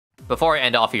before I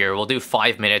end off here, we'll do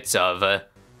 5 minutes of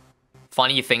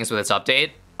funny things with this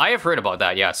update. I have heard about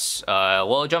that, yes.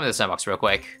 We'll jump into the sandbox real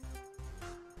quick.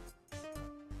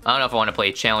 I don't know if I want to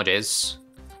play challenges.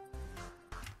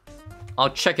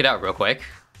 I'll check it out real quick.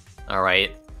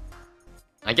 Alright.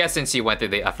 I guess since you went through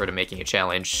the effort of making a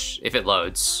challenge, if it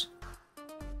loads.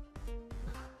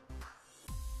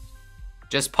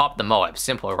 Just pop the Moab.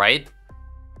 Simple, right?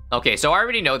 Okay, so I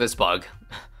already know this bug.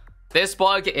 This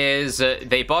bug is,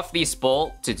 they buff the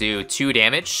Spolt to do 2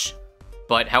 damage.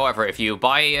 But, however, if you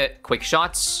buy quick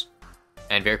shots,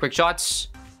 and very quick shots,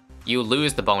 you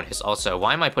lose the bonus. Also,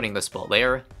 why am I putting the Spolt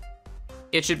there?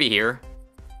 It should be here.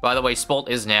 By the way, Spolt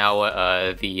is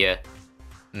now the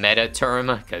meta term,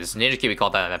 because Ninja Kiwi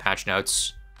called that in the patch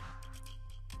notes.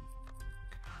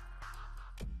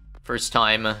 First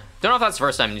time. Don't know if that's the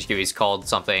first time Ninja Kiwi's called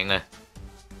something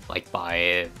like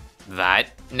by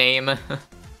that name.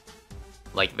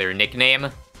 Like their nickname.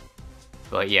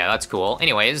 But yeah, that's cool.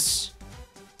 Anyways,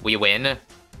 we win.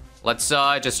 Let's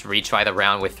just retry the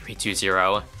round with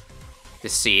 3-2-0 to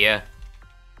see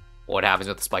what happens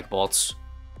with the spike bolts.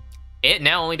 It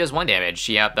now only does 1 damage.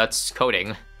 Yep, that's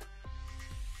coding.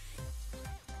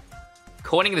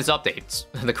 Coding this update.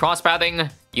 The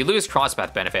crosspathing, you lose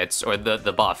crosspath benefits, or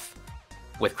the buff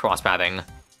with crosspathing.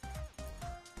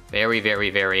 Very, very,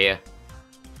 very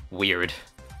weird.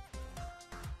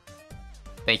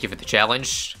 Thank you for the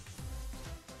challenge.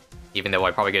 Even though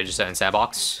I probably could have just said in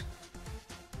sandbox.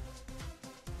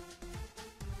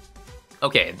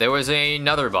 Okay, there was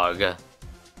another bug.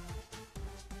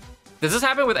 Does this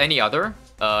happen with any other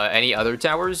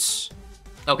towers?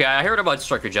 Okay, I heard about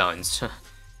Striker Jones.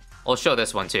 I'll show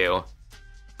this one too.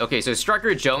 Okay, so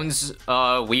Striker Jones'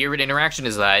 weird interaction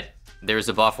is that there's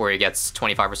a buff where he gets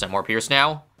 25% more pierce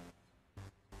now.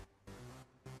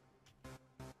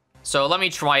 So let me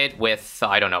try it with,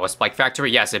 I don't know, a Spike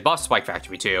Factory. Yes, it buffs Spike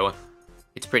Factory too.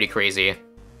 It's pretty crazy.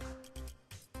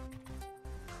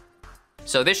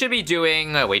 So this should be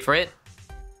doing, wait for it.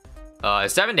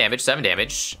 7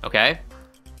 damage, okay.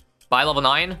 By level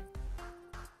 9,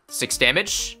 6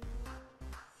 damage.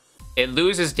 It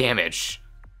loses damage.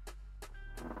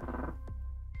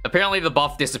 Apparently the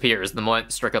buff disappears the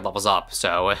moment Striker levels up,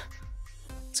 so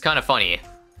it's kind of funny.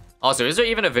 Also, is there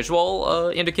even a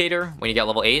visual indicator when you get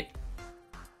level 8?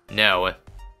 No,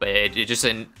 but it's just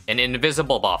an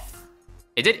invisible buff.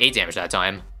 It did 8 damage that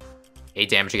time. 8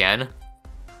 damage again.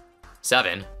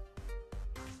 7.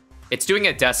 It's doing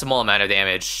a decimal amount of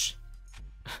damage.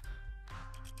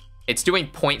 It's doing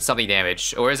point something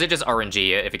damage. Or is it just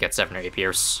RNG if it gets 7 or 8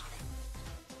 pierce?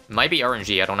 Might be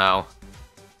RNG, I don't know.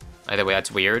 Either way,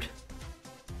 that's weird.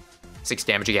 6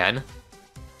 damage again.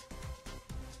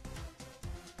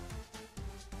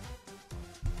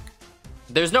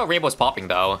 There's no rainbows popping,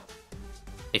 though.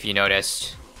 If you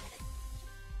noticed.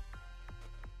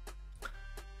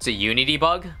 It's a Unity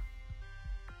bug?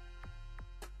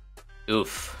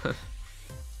 Oof.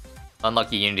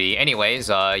 Unlucky Unity. Anyways,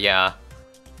 yeah.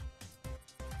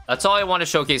 That's all I want to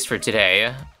showcase for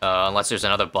today. Unless there's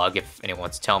another bug, if anyone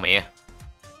wants to tell me.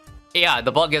 Yeah,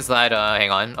 the bug is that,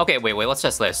 hang on. Okay, wait, let's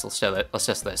test this. Let's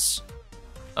test this.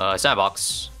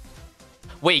 Sandbox.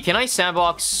 Wait, can I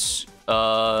sandbox,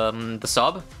 the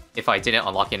sub? If I didn't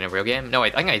unlock it in a real game? No, I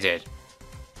think I did.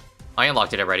 I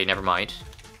unlocked it already, never mind.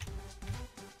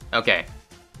 Okay.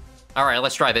 Alright,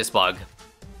 let's try this bug.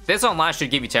 This on last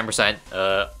should give you 10%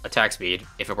 attack speed,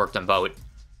 if it worked on boat.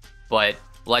 But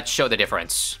let's show the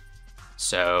difference.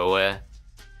 So,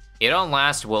 it on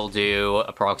last will do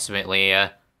approximately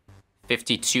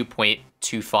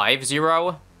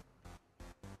 52.250.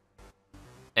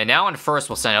 And now on first,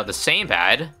 we'll send out the same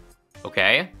pad.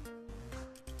 Okay.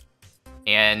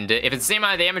 And if it's the same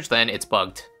amount of damage, then it's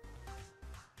bugged.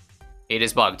 It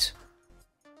is bugged.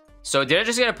 So did I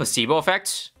just get a placebo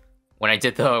effect when I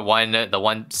did the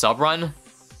one sub run?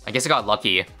 I guess I got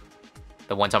lucky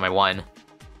the one time I won.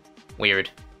 Weird.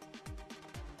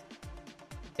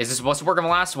 Is this supposed to work on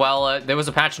last? Well, there was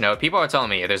a patch note. People are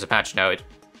telling me there's a patch note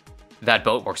that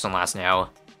boat works on last now.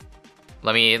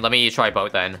 Let me try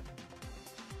boat then.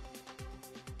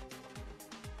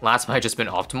 Last might have just been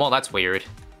optimal. That's weird.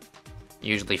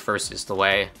 Usually first is the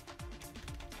way.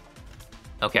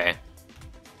 Okay.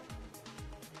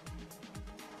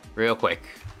 Real quick.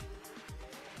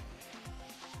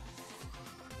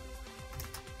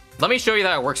 Let me show you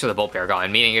that it works for the boat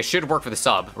paragon, meaning it should work for the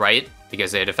sub, right?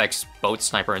 Because it affects boat,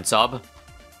 sniper, and sub.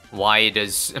 Why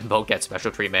does boat get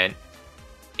special treatment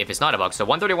if it's not a bug? So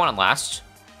 131 on last.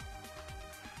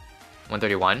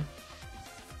 131.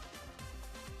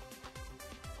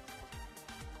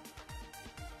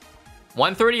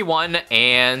 131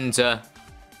 and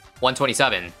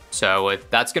 127. So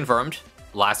that's confirmed.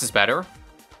 Last is better.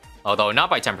 Although not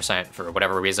by 10% for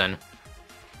whatever reason.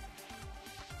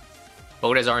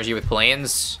 Bodas RNG with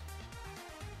planes.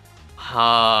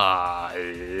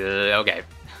 Okay.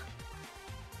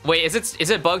 Wait, is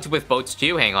it bugged with boats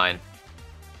too? Hang on.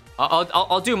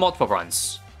 I'll do multiple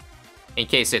runs. In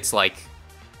case it's like,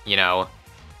 you know,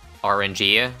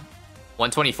 RNG.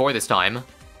 124 this time.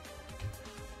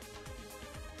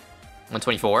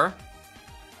 124.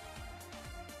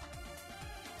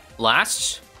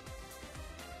 Last.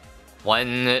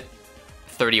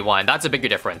 131. That's a bigger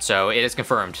difference, so it is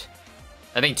confirmed.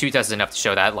 I think 2 tests is enough to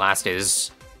show that. Last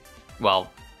is,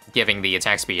 well, giving the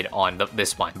attack speed on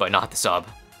this one, but not the sub.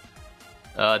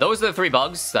 Those are the 3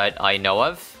 bugs that I know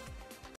of.